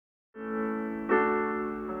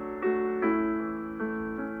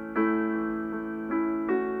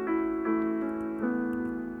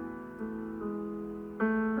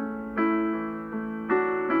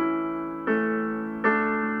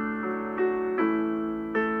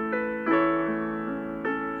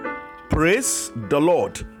Praise the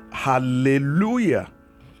Lord. Hallelujah.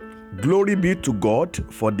 Glory be to God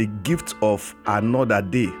for the gift of another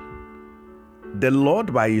day. The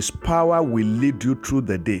Lord, by His power, will lead you through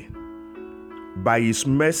the day. By His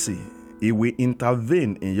mercy, He will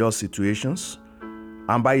intervene in your situations.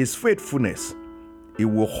 And by His faithfulness, He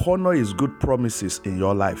will honor His good promises in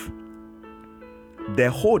your life.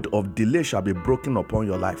 The hold of delay shall be broken upon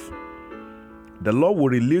your life. The Lord will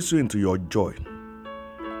release you into your joy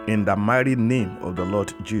in the mighty name of the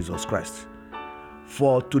Lord Jesus Christ.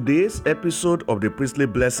 For today's episode of the Priestly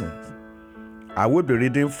Blessings, I will be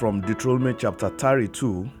reading from Deuteronomy chapter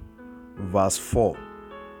 32, verse 4.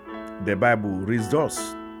 The Bible reads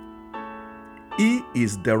thus: He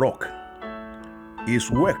is the rock, His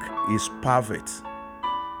work is perfect,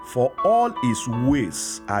 for all His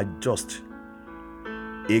ways are just.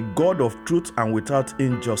 A God of truth and without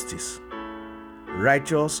injustice,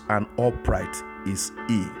 righteous and upright is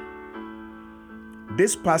He.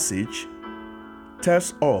 This passage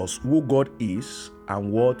tells us who God is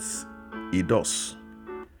and what He does.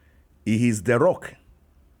 He is the rock.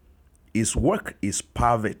 His work is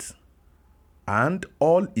perfect, and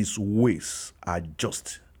all His ways are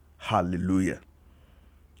just. Hallelujah.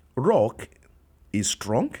 Rock is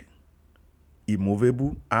strong,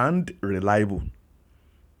 immovable, and reliable.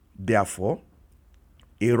 Therefore,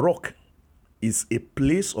 a rock is a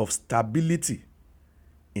place of stability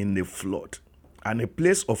in the flood and a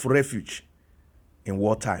place of refuge in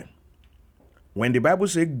wartime. When the Bible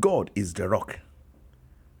says God is the rock,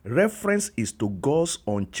 reference is to God's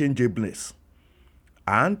unchangeableness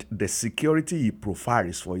and the security He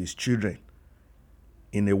provides for His children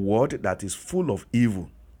in a world that is full of evil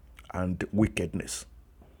and wickedness.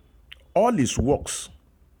 All His works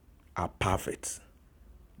are perfect.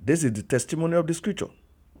 This is the testimony of the scripture.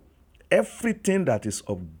 Everything that is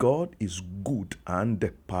of God is good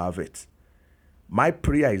and perfect. My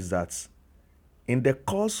prayer is that in the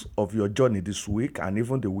course of your journey this week and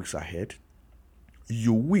even the weeks ahead,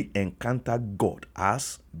 you will encounter God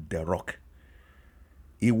as the rock.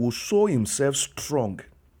 He will show Himself strong,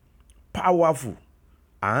 powerful,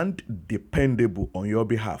 and dependable on your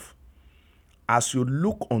behalf. As you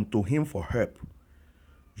look unto Him for help,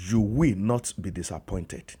 you will not be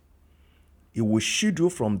disappointed. He will shield you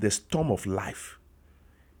from the storm of life.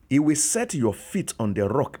 He will set your feet on the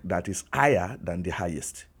rock that is higher than the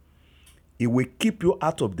highest. He will keep you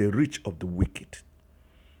out of the reach of the wicked.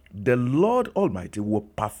 The Lord Almighty will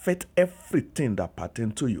perfect everything that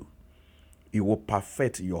pertains to you. He will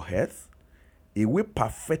perfect your health. He will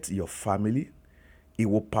perfect your family. He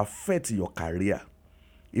will perfect your career.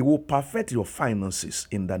 He will perfect your finances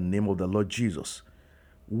in the name of the Lord Jesus.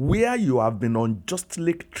 Where you have been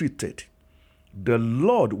unjustly treated, the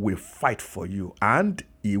Lord will fight for you and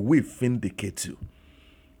He will vindicate you.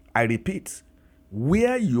 I repeat,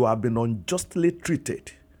 where you have been unjustly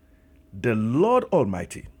treated, the Lord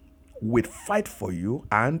Almighty will fight for you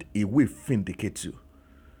and He will vindicate you.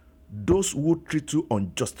 Those who treat you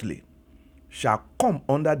unjustly shall come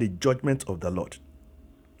under the judgment of the Lord.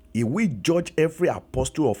 He will judge every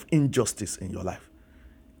apostle of injustice in your life.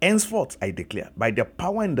 Henceforth, I declare, by the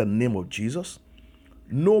power in the name of Jesus,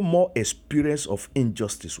 no more experience of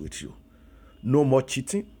injustice with you. No more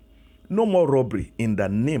cheating. No more robbery in the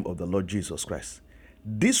name of the Lord Jesus Christ.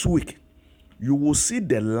 This week, you will see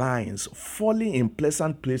the lines falling in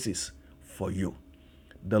pleasant places for you.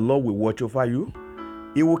 The Lord will watch over you.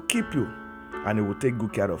 He will keep you and He will take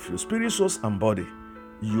good care of you. Spirit, soul, and body,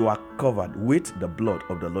 you are covered with the blood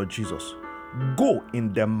of the Lord Jesus. Go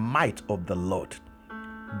in the might of the Lord.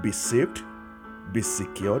 Be saved, be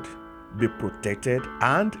secured, be protected,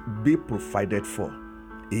 and be provided for.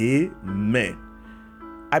 Amen.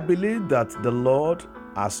 I believe that the Lord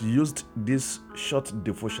has used this short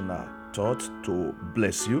devotional thought to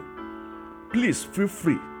bless you. Please feel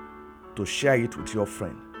free to share it with your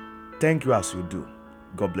friend. Thank you as you do.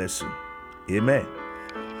 God bless you. Amen.